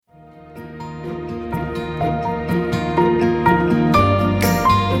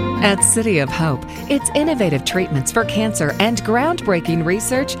At City of Hope, its innovative treatments for cancer and groundbreaking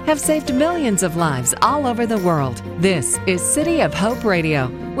research have saved millions of lives all over the world. This is City of Hope Radio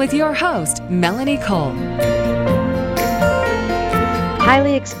with your host, Melanie Cole.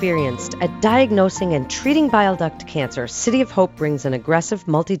 Highly experienced at diagnosing and treating bile duct cancer, City of Hope brings an aggressive,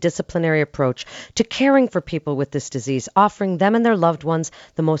 multidisciplinary approach to caring for people with this disease, offering them and their loved ones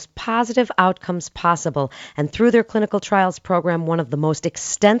the most positive outcomes possible. And through their clinical trials program, one of the most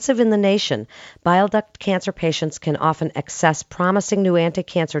extensive in the nation, bile duct cancer patients can often access promising new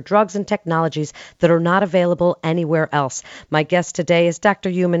anti-cancer drugs and technologies that are not available anywhere else. My guest today is Dr.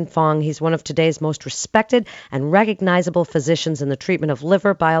 Yumin Fong. He's one of today's most respected and recognizable physicians in the treatment of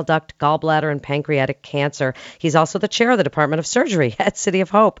liver, bile duct, gallbladder, and pancreatic cancer. He's also the chair of the Department of Surgery at City of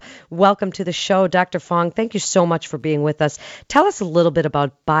Hope. Welcome to the show, Dr. Fong. Thank you so much for being with us. Tell us a little bit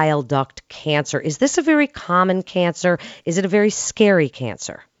about bile duct cancer. Is this a very common cancer? Is it a very scary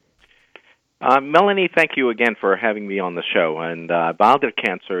cancer? Melanie, thank you again for having me on the show. And bile duct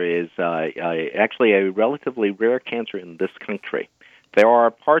cancer is actually a relatively rare cancer in this country. There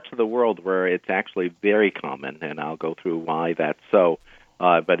are parts of the world where it's actually very common, and I'll go through why that's so.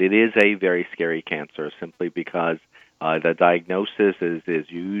 But it is a very scary cancer simply because the diagnosis is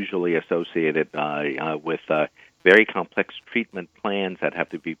usually associated with very complex treatment plans that have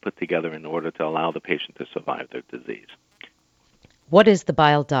to be put together in order to allow the patient to survive their disease. What is the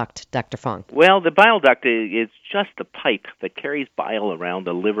bile duct, Dr. Fong? Well, the bile duct is just a pipe that carries bile around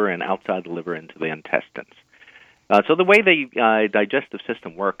the liver and outside the liver into the intestines. So the way the digestive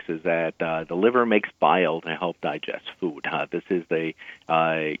system works is that the liver makes bile to help digest food. This is the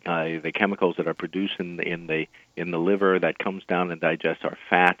chemicals that are produced in the liver that comes down and digests our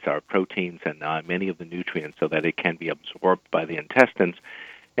fats, our proteins, and many of the nutrients so that it can be absorbed by the intestines.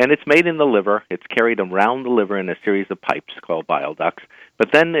 And it's made in the liver. It's carried around the liver in a series of pipes called bile ducts.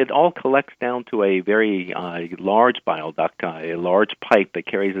 But then it all collects down to a very large bile duct, a large pipe that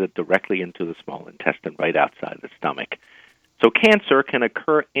carries it directly into the small intestine right outside the stomach. So cancer can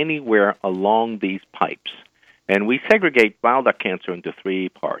occur anywhere along these pipes. And we segregate bile duct cancer into three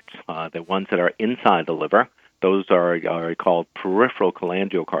parts. The ones that are inside the liver, those are called peripheral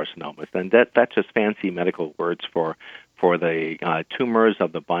cholangiocarcinomas. And that's just fancy medical words for the tumors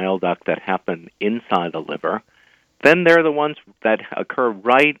of the bile duct that happen inside the liver. Then there are the ones that occur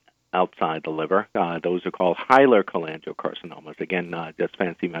right outside the liver. Those are called hilar cholangiocarcinomas. Again, just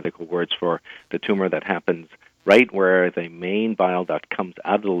fancy medical words for the tumor that happens right where the main bile duct comes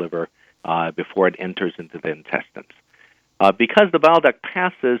out of the liver before it enters into the intestines. Because the bile duct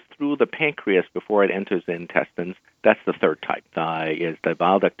passes through the pancreas before it enters the intestines, that's the third type, is the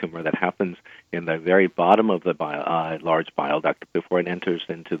bile duct tumor that happens in the very bottom of the large bile duct before it enters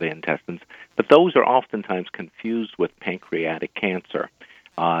into the intestines. But those are oftentimes confused with pancreatic cancer,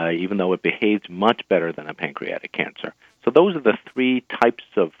 even though it behaves much better than a pancreatic cancer. So those are the three types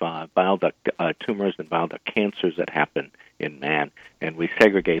of bile duct tumors and bile duct cancers that happen in man, and we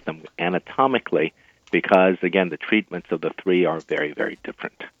segregate them anatomically because, again, the treatments of the three are very, very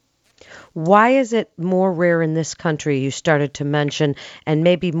different. Why is it more rare in this country, you started to mention, and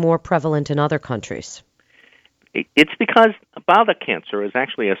maybe more prevalent in other countries? It's because bile duct cancer is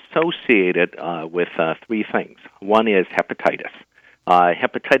actually associated with three things. One is hepatitis.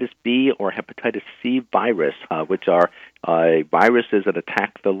 Hepatitis B or hepatitis C virus, which are viruses that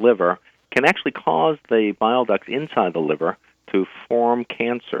attack the liver, can actually cause the bile ducts inside the liver to form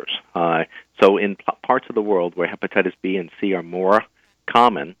cancers. So in parts of the world where hepatitis B and C are more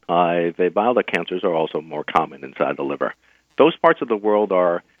common, the bile duct cancers are also more common inside the liver. Those parts of the world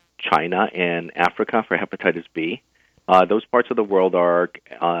are China and Africa for hepatitis B. Those parts of the world are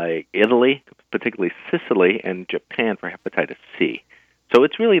Italy, particularly Sicily, and Japan for hepatitis C. So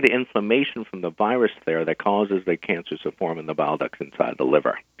it's really the inflammation from the virus there that causes the cancers to form in the bile ducts inside the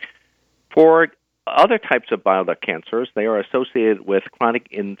liver. For other types of bile duct cancers, they are associated with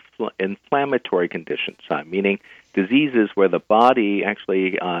chronic inflammatory conditions, meaning diseases where the body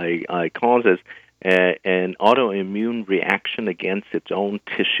actually causes an autoimmune reaction against its own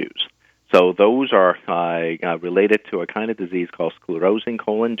tissues. So those are related to a kind of disease called sclerosing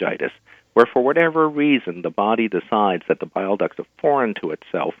cholangitis, where for whatever reason the body decides that the bile ducts are foreign to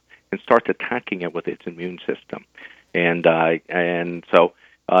itself and starts attacking it with its immune system. And so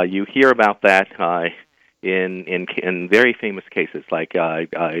you hear about that in very famous cases. Like I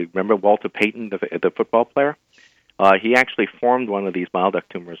remember Walter Payton, the football player. He actually formed one of these bile duct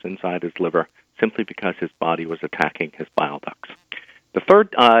tumors inside his liver simply because his body was attacking his bile ducts. The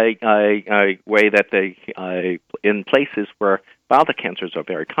third way that they, in places where bile duct cancers are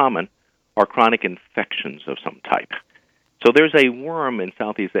very common, are chronic infections of some type. So there's a worm in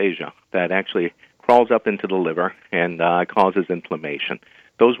Southeast Asia that actually crawls up into the liver and causes inflammation.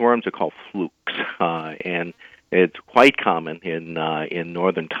 Those worms are called flukes, and it's quite common in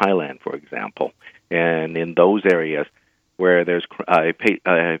northern Thailand, for example, and in those areas where there's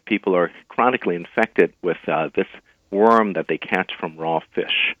people are chronically infected with this worm that they catch from raw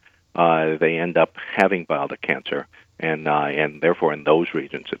fish. They end up having bile duct cancer, and therefore in those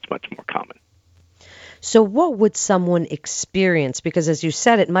regions it's much more common. So what would someone experience? Because as you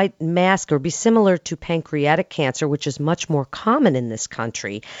said, it might mask or be similar to pancreatic cancer, which is much more common in this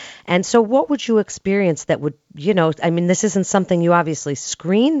country. And so what would you experience that would, this isn't something you obviously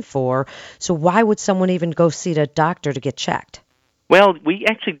screen for, so why would someone even go see a doctor to get checked? Well, we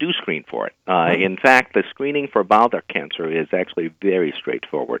actually do screen for it. In fact, the screening for bile duct cancer is actually very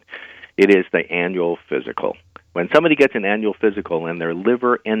straightforward. It is the annual physical. When somebody gets an annual physical and their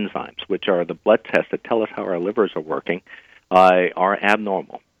liver enzymes, which are the blood tests that tell us how our livers are working, are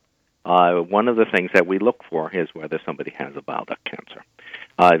abnormal, one of the things that we look for is whether somebody has a bile duct cancer.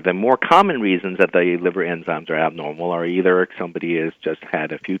 The more common reasons that the liver enzymes are abnormal are either somebody has just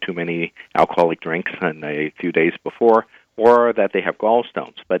had a few too many alcoholic drinks in a few days before, or that they have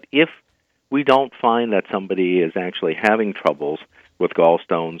gallstones. But if we don't find that somebody is actually having troubles with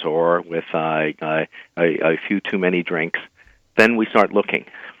gallstones or with a few too many drinks, then we start looking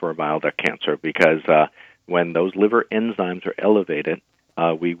for bile duct cancer, because when those liver enzymes are elevated,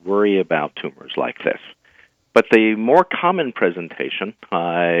 we worry about tumors like this. But the more common presentation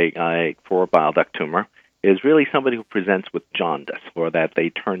for bile duct tumor is really somebody who presents with jaundice, or that they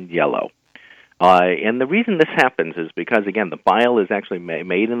turn yellow. And the reason this happens is because, again, the bile is actually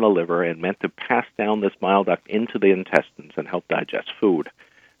made in the liver and meant to pass down this bile duct into the intestines and help digest food.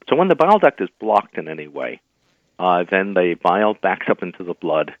 So when the bile duct is blocked in any way, then the bile backs up into the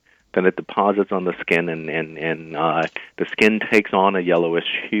blood, then it deposits on the skin, and the skin takes on a yellowish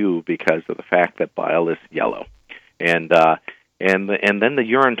hue because of the fact that bile is yellow. And then the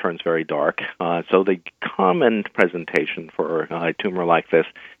urine turns very dark. So the common presentation for a tumor like this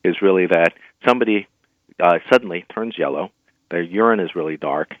is really that somebody suddenly turns yellow, their urine is really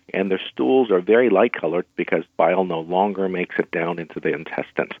dark, and their stools are very light-colored because bile no longer makes it down into the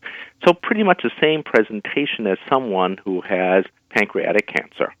intestines. So pretty much the same presentation as someone who has pancreatic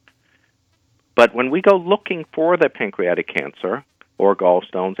cancer. But when we go looking for the pancreatic cancer or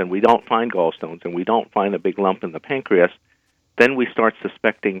gallstones, and we don't find gallstones, and we don't find a big lump in the pancreas, then we start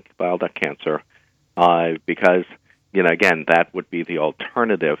suspecting bile duct cancer because, again, that would be the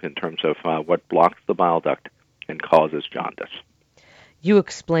alternative in terms of what blocks the bile duct and causes jaundice. You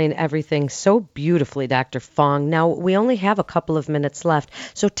explain everything so beautifully, Dr. Fong. Now, we only have a couple of minutes left,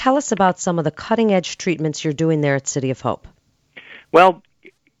 so tell us about some of the cutting-edge treatments you're doing there at City of Hope. Well,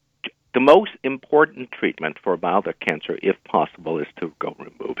 the most important treatment for bile duct cancer, if possible, is to go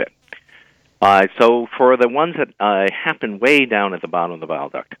remove it. So for the ones that happen way down at the bottom of the bile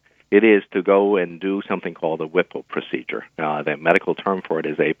duct, it is to go and do something called a Whipple procedure. The medical term for it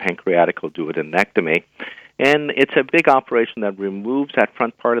is a pancreatic duodenectomy, and it's a big operation that removes that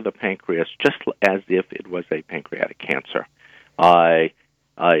front part of the pancreas just as if it was a pancreatic cancer.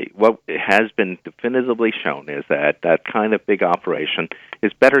 What has been definitively shown is that that kind of big operation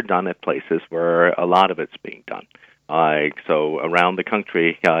is better done at places where a lot of it's being done. So around the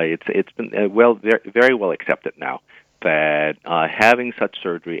country, it's been very well accepted now that having such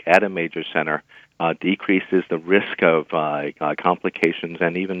surgery at a major center decreases the risk of complications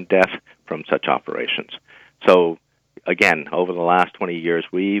and even death from such operations. So again, over the last 20 years,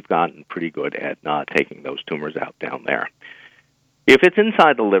 we've gotten pretty good at taking those tumors out down there. If it's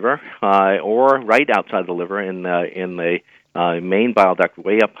inside the liver or right outside the liver in the main bile duct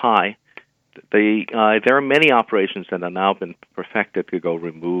way up high, there are many operations that have now been perfected to go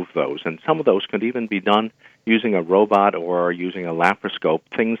remove those, and some of those could even be done using a robot or using a laparoscope,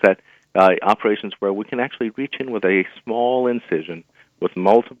 things that operations where we can actually reach in with a small incision with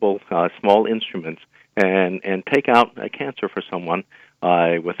multiple small instruments and take out a cancer for someone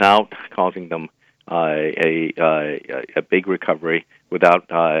without causing them a big recovery, without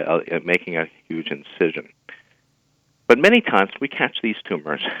making a huge incision. But many times we catch these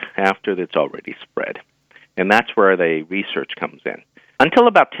tumors after it's already spread, and that's where the research comes in. Until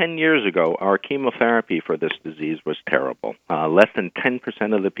about 10 years ago, our chemotherapy for this disease was terrible. Less than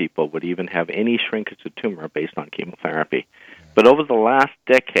 10% of the people would even have any shrinkage of tumor based on chemotherapy. But over the last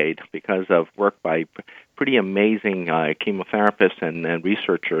decade, because of work by pretty amazing chemotherapists and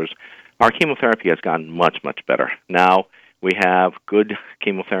researchers, our chemotherapy has gotten much, much better. Now we have good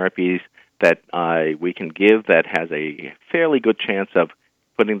chemotherapies that we can give that has a fairly good chance of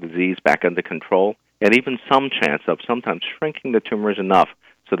putting the disease back under control and even some chance of sometimes shrinking the tumors enough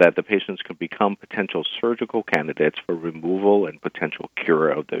so that the patients could become potential surgical candidates for removal and potential cure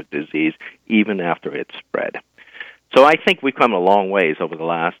of the disease even after it's spread. So I think we've come a long ways over the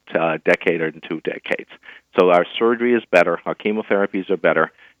last decade or 2 decades. So our surgery is better, our chemotherapies are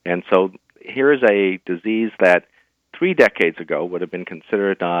better, and so here is a disease that 3 decades ago would have been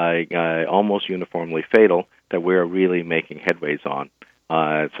considered almost uniformly fatal that we're really making headways on.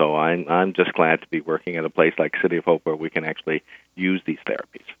 So I'm just glad to be working at a place like City of Hope where we can actually use these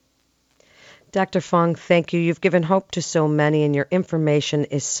therapies. Dr. Fung, thank you. You've given hope to so many, and your information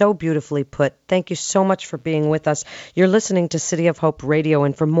is so beautifully put. Thank you so much for being with us. You're listening to City of Hope Radio,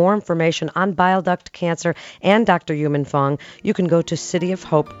 and for more information on bile duct cancer and Dr. Yuman Fung, you can go to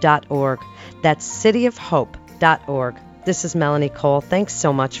cityofhope.org. That's cityofhope.org. This is Melanie Cole. Thanks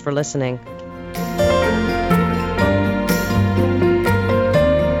so much for listening.